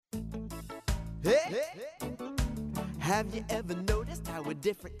Hey! Have you ever noticed how we're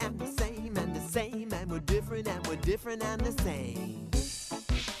different and the same and the same and we're different and we're different and the same?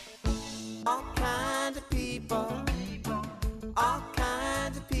 All kinds of people, all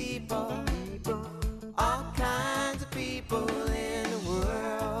kinds of people, all kinds of people in the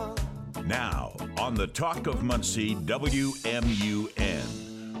world. Now, on the Talk of Muncie, WMUN,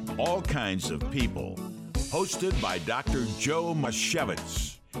 All Kinds of People, hosted by Dr. Joe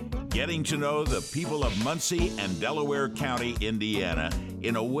Mashevitz. Getting to know the people of Muncie and Delaware County, Indiana,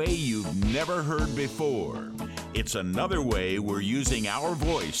 in a way you've never heard before. It's another way we're using our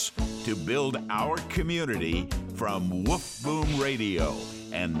voice to build our community from Woof Boom Radio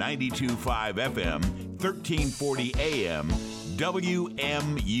and 92.5 FM, 1340 AM,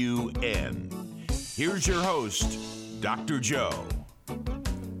 WMUN. Here's your host, Dr. Joe.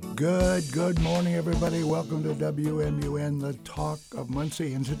 Good morning, everybody. Welcome to WMUN, the Talk of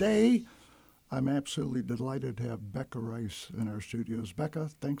Muncie. And today, I'm absolutely delighted to have Becca Rice in our studios.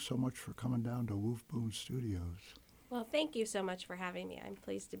 Becca, thanks so much for coming down to Woof Boom Studios. Well, thank you so much for having me. I'm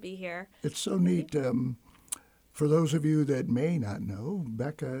pleased to be here. It's so neat. For those of you that may not know,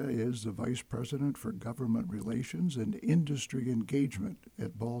 Becca is the Vice President for Government Relations and Industry Engagement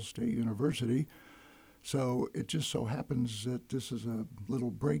at Ball State University. So it just so happens that this is a little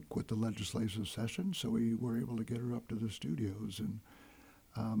break with the legislative session, so we were able to get her up to the studios. And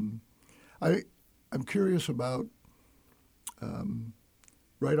I'm curious about,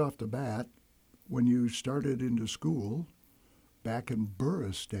 right off the bat, when you started into school back in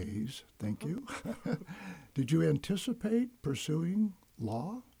Burris days, thank you, did you anticipate pursuing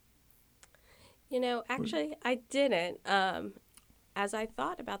law? You know, actually, I didn't. As I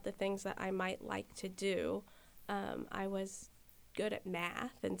thought about the things that I might like to do, I was good at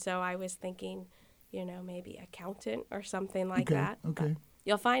math, and so I was thinking, maybe accountant or something like that. Okay.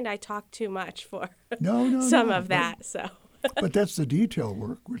 You'll find I talk too much for no, some of that. So. But that's the detail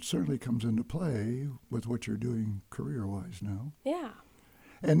work, which certainly comes into play with what you're doing career-wise now. Yeah.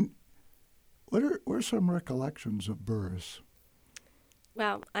 And what are some recollections of Burris?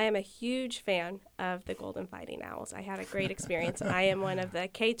 Well, I am a huge fan of the Golden Fighting Owls. I had a great experience. I am one of the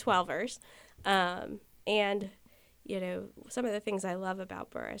K-12ers. And, some of the things I love about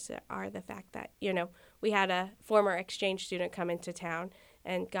Burris are the fact that, we had a former exchange student come into town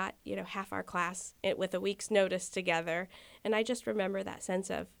and got, half our class with a week's notice together. And I just remember that sense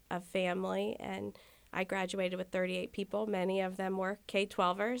of family. And I graduated with 38 people. Many of them were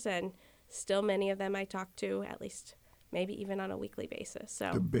K-12ers, and still many of them I talk to at least maybe even on a weekly basis.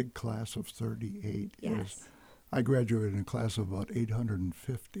 So the big class of 38. Yes. I graduated in a class of about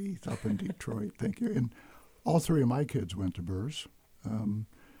 850 up in Detroit. Thank you. And all three of my kids went to Burris. And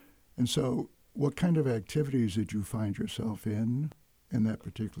so what kind of activities did you find yourself in that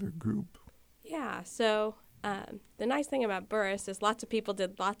particular group? Yeah, so the nice thing about Burris is lots of people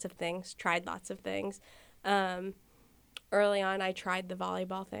did lots of things, tried lots of things. Early on, I tried the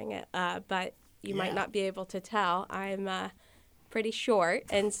volleyball thing, but you might not be able to tell. I'm pretty short,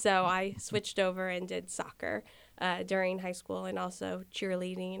 and so I switched over and did soccer during high school and also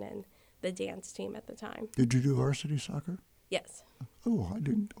cheerleading and the dance team at the time. Did you do varsity soccer? Yes. Oh, I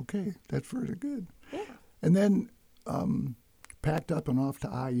didn't. Okay, that's very good. Yeah. And then packed up and off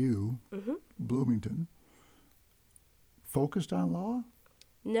to IU, Bloomington. Focused on law?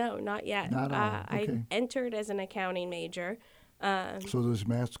 No, not yet. Not all. Okay. I entered as an accounting major. So those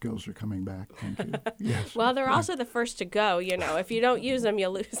math skills are coming back. Thank you. Yes. Well, they're also the first to go, If you don't use them, you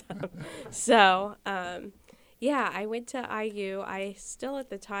lose them. So, I went to IU. I still at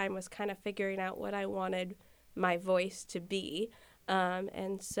the time was kind of figuring out what I wanted my voice to be.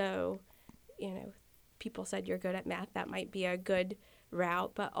 And so, people said, you're good at math. That might be a good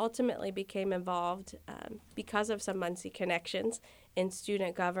route, but ultimately became involved because of some Muncie connections in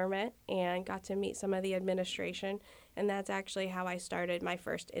student government and got to meet some of the administration. And that's actually how I started my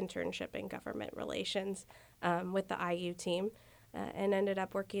first internship in government relations with the IU team and ended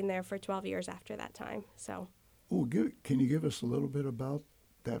up working there for 12 years after that time. So, can you give us a little bit about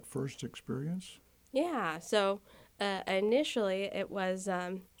that first experience? Yeah. So initially it was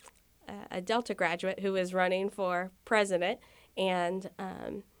a Delta graduate who was running for president and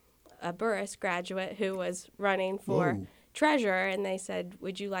a Burris graduate who was running for treasurer, and they said,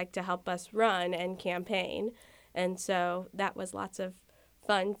 would you like to help us run and campaign? And so that was lots of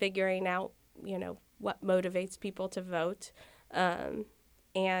fun figuring out, what motivates people to vote. And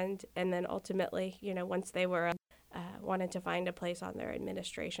then ultimately, once they were wanted to find a place on their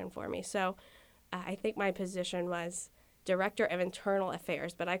administration for me. So I think my position was director of internal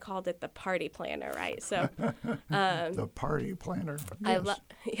affairs, but I called it the party planner, right? So the party planner.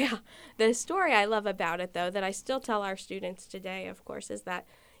 Yeah. The story I love about it, though, that I still tell our students today, of course, is that,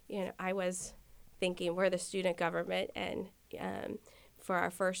 I was thinking we're the student government, and for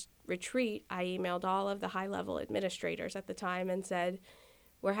our first retreat, I emailed all of the high-level administrators at the time and said,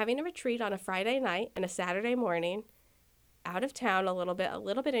 we're having a retreat on a Friday night and a Saturday morning, out of town a little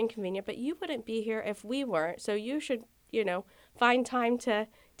bit inconvenient, but you wouldn't be here if we weren't, so you should, find time to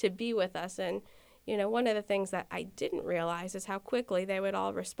be with us. And, one of the things that I didn't realize is how quickly they would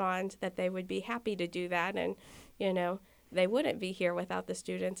all respond that they would be happy to do that, and, they wouldn't be here without the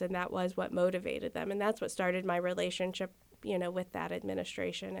students, and that was what motivated them. And that's what started my relationship, with that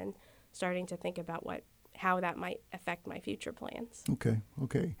administration, and starting to think about how that might affect my future plans. Okay.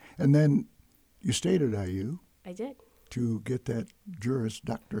 And then you stayed at IU. I did. To get that Juris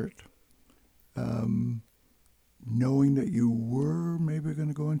Doctorate, knowing that you were maybe going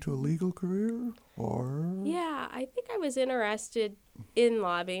to go into a legal career, or? Yeah, I think I was interested in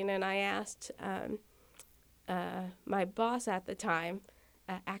lobbying, and I asked my boss at the time,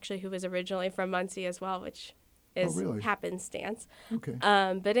 actually, who was originally from Muncie as well, which is happenstance. Okay.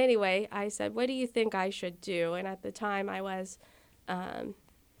 But anyway, I said, what do you think I should do? And at the time I was,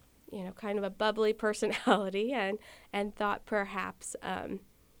 kind of a bubbly personality, and thought perhaps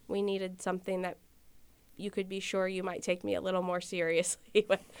we needed something that you could be sure you might take me a little more seriously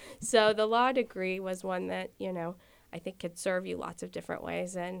with. So the law degree was one that, I think could serve you lots of different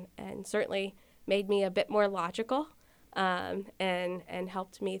ways, and certainly made me a bit more logical, and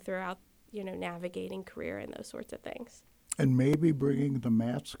helped me throughout, navigating career and those sorts of things. And maybe bringing the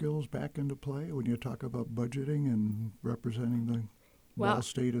math skills back into play when you talk about budgeting and representing the Ball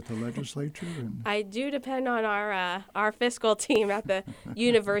State at the legislature. And I do depend on our fiscal team at the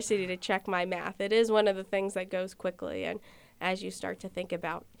university to check my math. It is one of the things that goes quickly, and as you start to think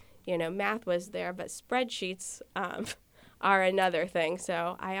about, math was there, but spreadsheets are another thing.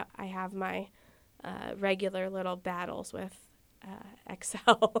 So I have my regular little battles with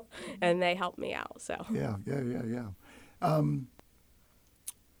Excel, and they help me out. So yeah.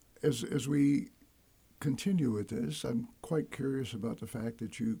 As we continue with this, I'm quite curious about the fact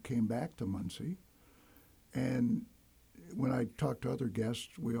that you came back to Muncie. And when I talk to other guests,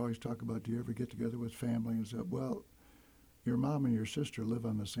 we always talk about, do you ever get together with family? And said, well, your mom and your sister live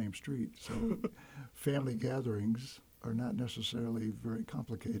on the same street, so family gatherings are not necessarily very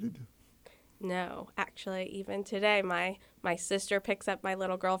complicated. No, actually, even today, my sister picks up my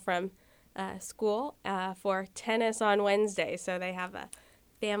little girl from school for tennis on Wednesday, so they have a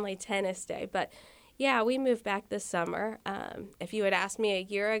family tennis day. But yeah, we moved back this summer. If you had asked me a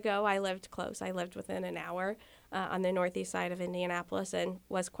year ago, I lived close. I lived within an hour on the northeast side of Indianapolis, and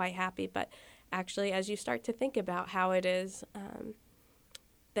was quite happy. But actually, as you start to think about how it is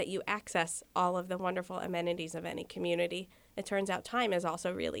that you access all of the wonderful amenities of any community, it turns out time is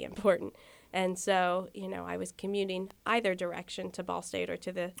also really important. And so, I was commuting either direction to Ball State or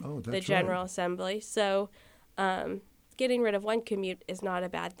to the General Assembly. So getting rid of one commute is not a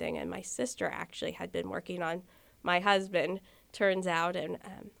bad thing. And my sister actually had been working on my husband, turns out, and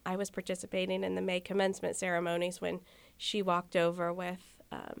I was participating in the May commencement ceremonies when she walked over with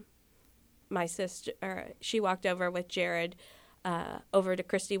my sister, or she walked over with Jared over to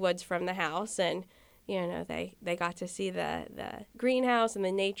Christy Woods from the house, and they got to see the greenhouse and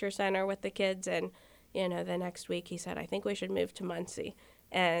the nature center with the kids. And the next week he said, I think we should move to Muncie,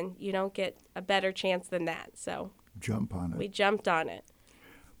 and you don't get a better chance than that. So jump on it. We jumped on it.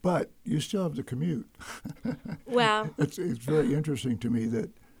 But you still have the commute. Well, it's very interesting to me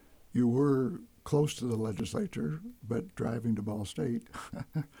that you were close to the legislature, but driving to Ball State.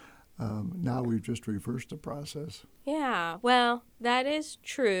 Now we've just reversed the process. Yeah, well, that is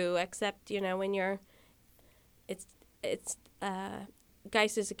true, except, when you're,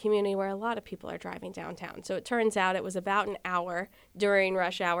 Geist is a community where a lot of people are driving downtown. So it turns out it was about an hour during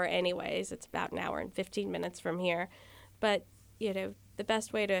rush hour anyways. It's about an hour and 15 minutes from here. But, the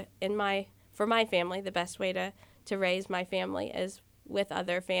best way for my family, the best way to raise my family is with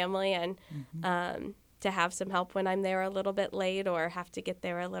other family, and to have some help when I'm there a little bit late or have to get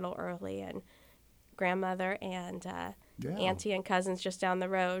there a little early. And grandmother and auntie and cousins just down the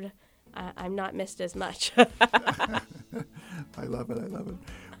road, I'm not missed as much. I love it.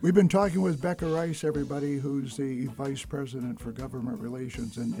 We've been talking with Becca Rice, everybody, who's the Vice President for Government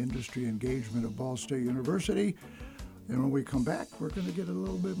Relations and Industry Engagement at Ball State University. And when we come back, we're going to get a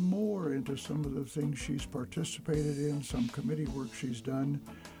little bit more into some of the things she's participated in, some committee work she's done,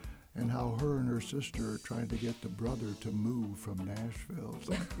 and how her and her sister are trying to get the brother to move from Nashville.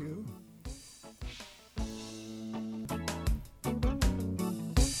 Thank you.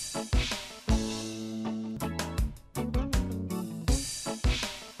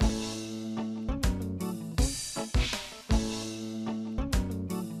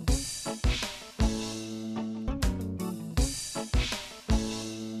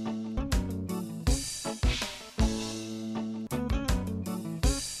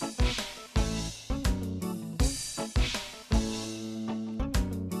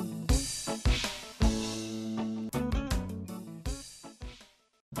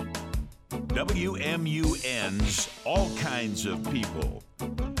 WMUN's All Kinds of People.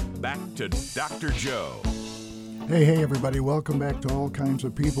 Back to Dr. Joe. Hey, everybody. Welcome back to All Kinds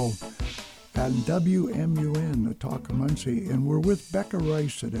of People at WMUN, the Talk of Muncie. And we're with Becca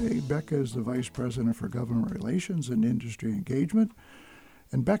Rice today. Becca is the Vice President for Government Relations and Industry Engagement.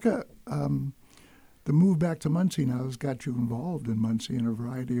 And Becca, the move back to Muncie now has got you involved in Muncie in a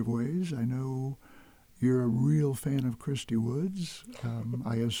variety of ways. I know you're a real fan of Christy Woods.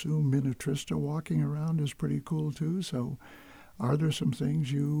 I assume Minnetrista walking around is pretty cool too. So are there some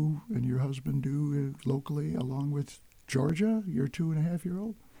things you and your husband do locally along with Georgia, your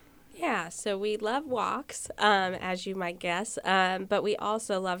 2.5-year-old? Yeah, so we love walks, as you might guess, but we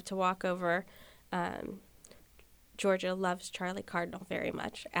also love to walk over. Georgia loves Charlie Cardinal very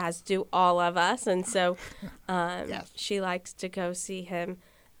much, as do all of us, and so Yes. she likes to go see him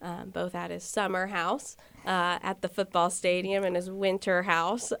both at his summer house at the football stadium and his winter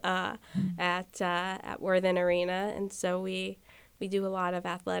house at Worthen Arena. And so we do a lot of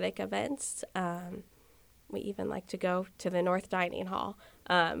athletic events. We even like to go to the North Dining Hall.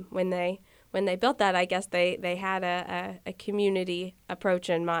 When they built that, I guess they had a community approach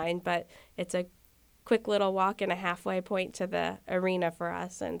in mind, but it's a quick little walk and a halfway point to the arena for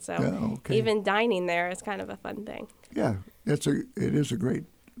us. And so even dining there is kind of a fun thing. Yeah, it is a great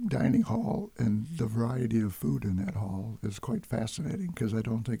dining hall, and the variety of food in that hall is quite fascinating because I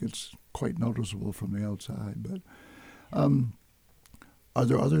don't think it's quite noticeable from the outside. But are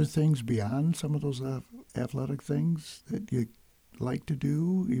there other things beyond some of those athletic things that you like to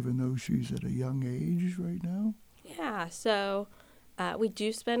do, even though she's at a young age right now? Yeah, so we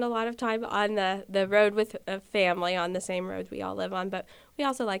do spend a lot of time on the road with a family, on the same road we all live on, but we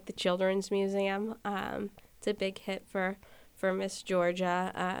also like the Children's Museum. It's a big hit for Miss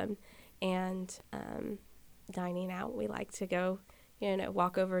Georgia, and dining out. We like to go,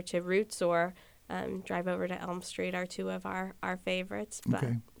 walk over to Roots or drive over to Elm Street are two of our favorites. But,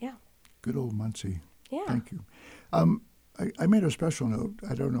 yeah. Good old Muncie. Yeah. Thank you. I made a special note.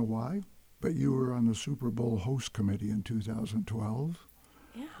 I don't know why, but you were on the Super Bowl host committee in 2012.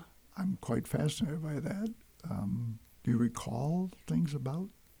 Yeah. I'm quite fascinated by that. Do you recall things about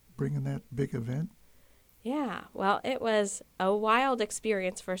bringing that big event? Yeah, well, it was a wild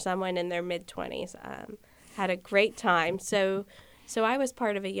experience for someone in their mid-20s. Had a great time. So I was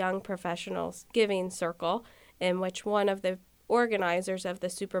part of a young professionals giving circle in which one of the organizers of the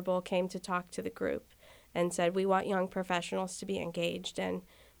Super Bowl came to talk to the group and said, we want young professionals to be engaged, and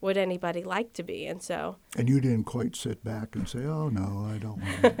would anybody like to be? And you didn't quite sit back and say, oh, no, I don't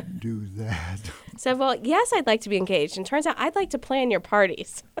want to do that. So, well, yes, I'd like to be engaged. And turns out I'd like to plan your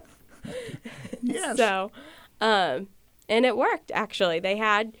parties. Yes. So, and it worked, actually. They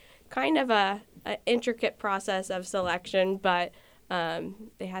had kind of a intricate process of selection, but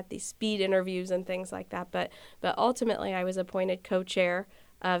they had these speed interviews and things like that. But ultimately, I was appointed co-chair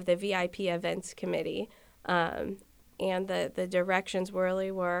of the VIP events committee. And the directions really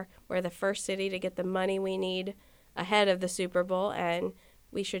were we're the first city to get the money we need ahead of the Super Bowl, and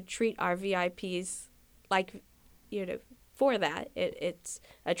we should treat our VIPs like, for that. It's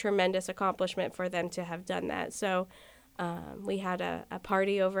a tremendous accomplishment for them to have done that. So we had a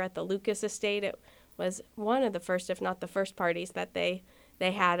party over at the Lucas Estate. It was one of the first, if not the first, parties that they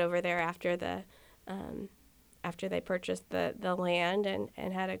had over there after they purchased the land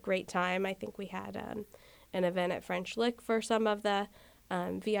and had a great time. I think we had an event at French Lick for some of the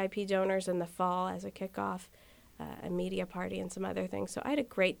VIP donors in the fall as a kickoff, a media party and some other things. So I had a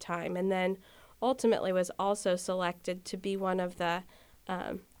great time. And then ultimately was also selected to be one of the,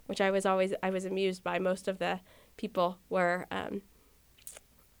 which I was amused by. Most of the people were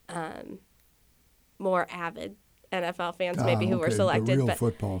more avid NFL fans maybe who were selected. The real but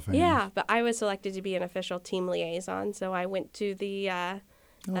football fans. Yeah, but I was selected to be an official team liaison. So I went to the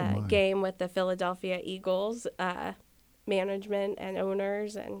game with the Philadelphia Eagles management and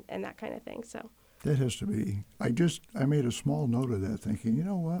owners and that kind of thing. So that has to be. I made a small note of that, thinking, you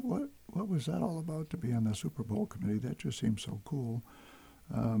know what was that all about to be on the Super Bowl committee? That just seems so cool.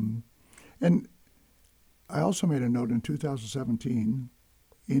 And I also made a note in 2017,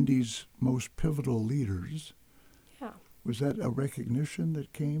 Indy's most pivotal leaders. Yeah. Was that a recognition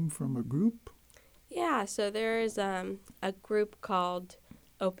that came from a group? Yeah. So there is a group called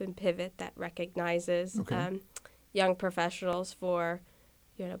Open Pivot that recognizes young professionals for,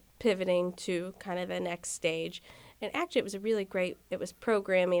 pivoting to kind of the next stage. And actually, it was it was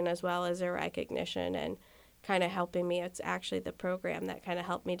programming as well as a recognition and kind of helping me. It's actually the program that kind of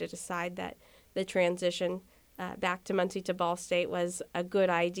helped me to decide that the transition back to Muncie to Ball State was a good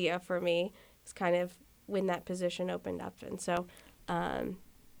idea for me. It's kind of when that position opened up. And so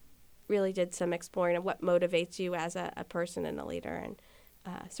really did some exploring of what motivates you as a person and a leader, and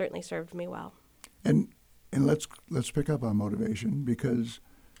certainly served me well. And let's pick up on motivation, because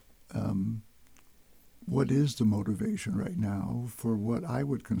what is the motivation right now for what I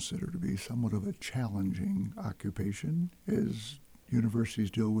would consider to be somewhat of a challenging occupation as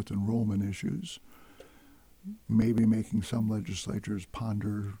universities deal with enrollment issues, maybe making some legislatures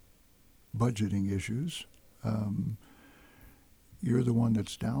ponder budgeting issues? You're the one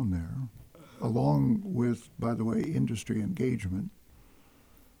that's down there, along with, by the way, industry engagement.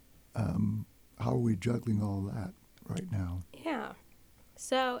 How are we juggling all that right now? Yeah.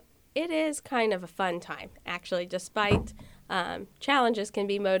 So it is kind of a fun time, actually, despite challenges can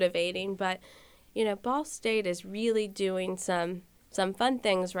be motivating. But, Ball State is really doing some fun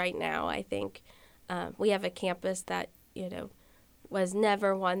things right now. I think we have a campus that, was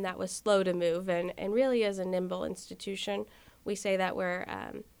never one that was slow to move and really is a nimble institution. We say that we're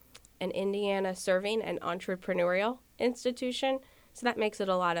an Indiana serving and entrepreneurial institution, so that makes it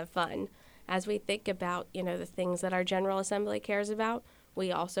a lot of fun. As we think about, the things that our General Assembly cares about,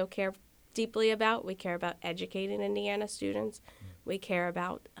 we also care deeply about. We care about educating Indiana students. We care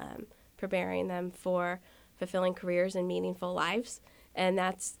about preparing them for fulfilling careers and meaningful lives. And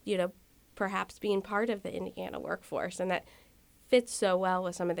that's, perhaps being part of the Indiana workforce. And that fits so well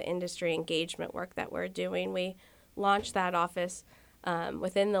with some of the industry engagement work that we're doing. We launched that office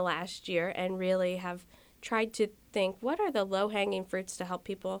within the last year and really have tried to think, what are the low-hanging fruits to help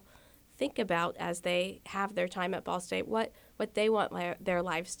people think about as they have their time at Ball State, what they want their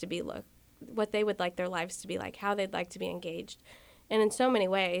lives to be what they would like their lives to be like, how they'd like to be engaged. And in so many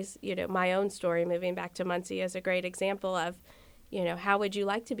ways, my own story moving back to Muncie is a great example of, how would you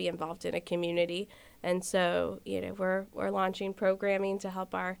like to be involved in a community? And so, we're launching programming to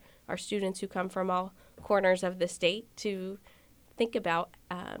help our students who come from all corners of the state to think about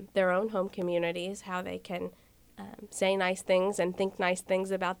their own home communities, how they can say nice things and think nice things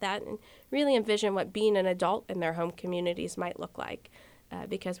about that, and really envision what being an adult in their home communities might look like.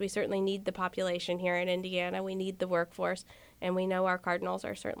 Because we certainly need the population here in Indiana, we need the workforce, and we know our Cardinals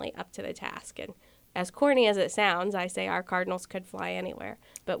are certainly up to the task. And as corny as it sounds, I say our Cardinals could fly anywhere,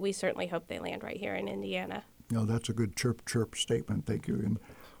 but we certainly hope they land right here in Indiana. No, that's a good chirp statement. Thank you. And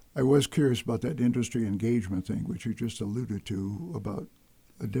I was curious about that industry engagement thing, which you just alluded to, about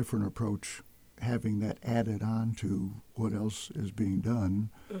a different approach, having that added on to what else is being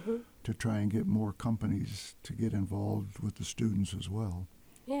done to try and get more companies to get involved with the students as well.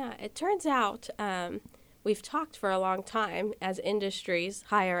 Yeah, it turns out we've talked for a long time as industries,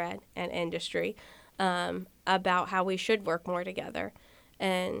 higher ed and industry, about how we should work more together.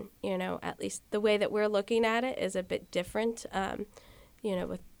 And, at least the way that we're looking at it is a bit different.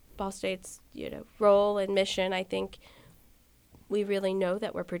 With Ball State's, role and mission, I think we really know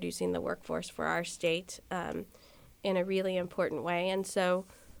that we're producing the workforce for our state in a really important way. And so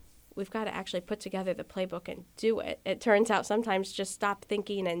we've got to actually put together the playbook and do it. It turns out sometimes just stop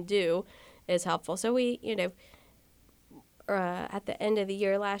thinking and do is helpful. So we, at the end of the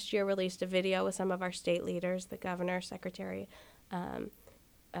year last year, released a video with some of our state leaders, the governor, Secretary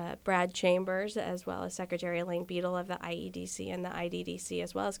Brad Chambers, as well as Secretary Elaine Beadle of the IEDC and the IDDC,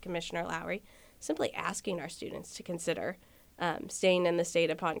 as well as Commissioner Lowry, simply asking our students to consider staying in the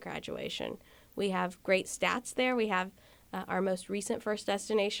state upon graduation. We have great stats there. We have our most recent first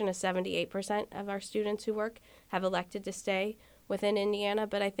destination is 78% of our students who work have elected to stay within Indiana,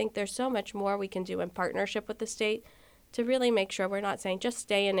 but I think there's so much more we can do in partnership with the state to really make sure we're not saying just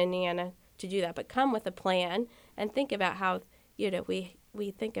stay in Indiana to do that, but come with a plan and think about how,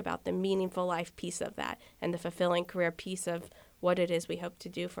 we think about the meaningful life piece of that and the fulfilling career piece of what it is we hope to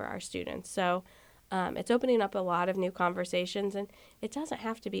do for our students. So it's opening up a lot of new conversations, and it doesn't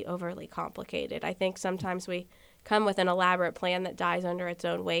have to be overly complicated. I think sometimes we come with an elaborate plan that dies under its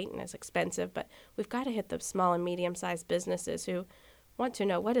own weight and is expensive, but we've got to hit the small and medium-sized businesses who want to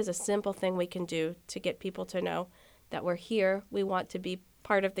know what is a simple thing we can do to get people to know that we're here, we want to be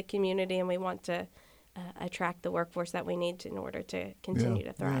part of the community, and we want to attract the workforce that we need in order to continue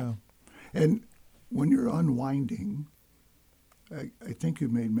to thrive. Yeah. And when you're unwinding, I think you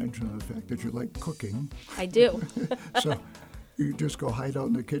made mention of the fact that you like cooking. I do. So you just go hide out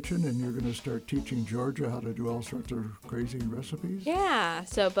in the kitchen and you're going to start teaching Georgia how to do all sorts of crazy recipes? Yeah.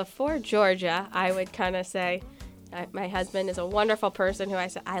 So before Georgia, I would kind of say, my husband is a wonderful person who I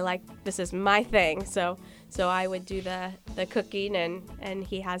said, this is my thing. So I would do the cooking, and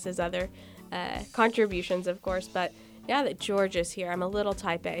he has his other contributions, of course. But now that Georgia's here, I'm a little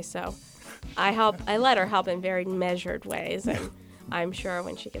type A, so I let her help in very measured ways, and I'm sure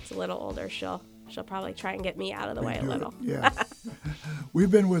when she gets a little older, she'll probably try and get me out of the way a little. Yeah.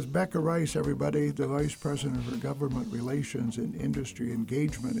 We've been with Becca Rice, everybody, the Vice President for Government Relations and Industry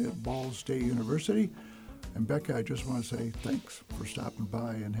Engagement at Ball State University. And Becca, I just want to say thanks for stopping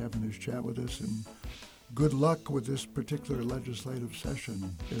by and having this chat with us, and good luck with this particular legislative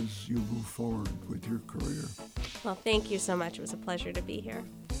session as you move forward with your career. Well, thank you so much. It was a pleasure to be here.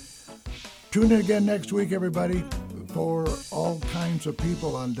 Tune in again next week, everybody, for All Kinds of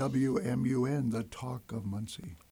People on WMUN, the Talk of Muncie.